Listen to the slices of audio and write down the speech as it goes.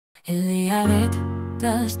In the attic,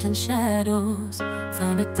 dust and shadows,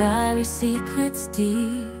 found a diary, secrets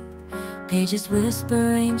deep. Pages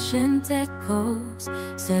whisper ancient echoes,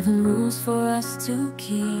 7 rules for us to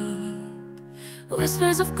keep.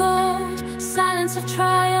 Whispers of gold, silence of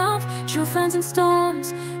triumph, true friends in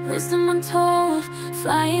storms, wisdom untold.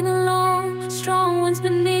 Flying alone, strong winds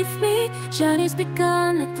beneath me, journey's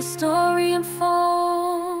begun, let the story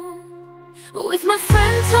unfold. With my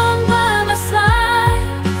friends on by my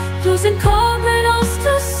side, losing cold riddles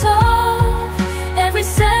to solve. Every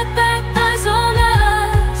setback, eyes on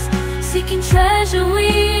us, seeking treasure we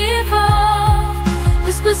evolve.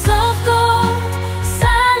 Whispers of gold,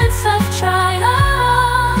 silence of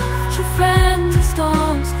triumph, true friends in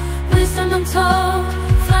storms, wisdom untold.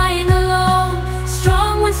 Flying alone,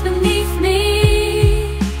 strong winds beneath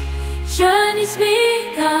me, journey's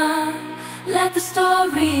begun, let the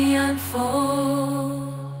story unfold.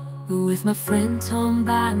 With my friend Tom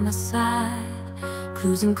by my side,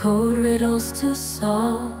 clues and code riddles to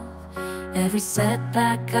solve. Every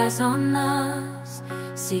setback, eyes on us,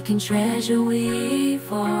 seeking treasure we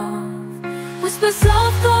evolve. Whispers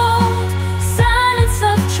of gold, silence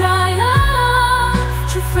of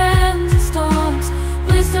triumph, true friends in storms,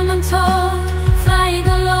 wisdom untold. Flying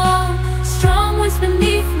alone, strong winds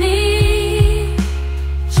beneath me,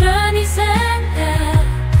 journeys ended,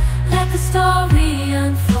 let the story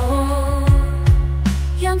unfold.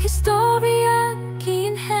 Young historian, key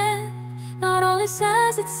in hand, not all is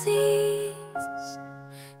as it seems,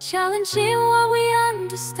 challenging what we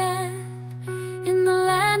understand in the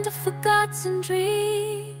land of forgotten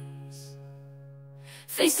dreams.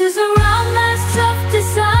 Faces around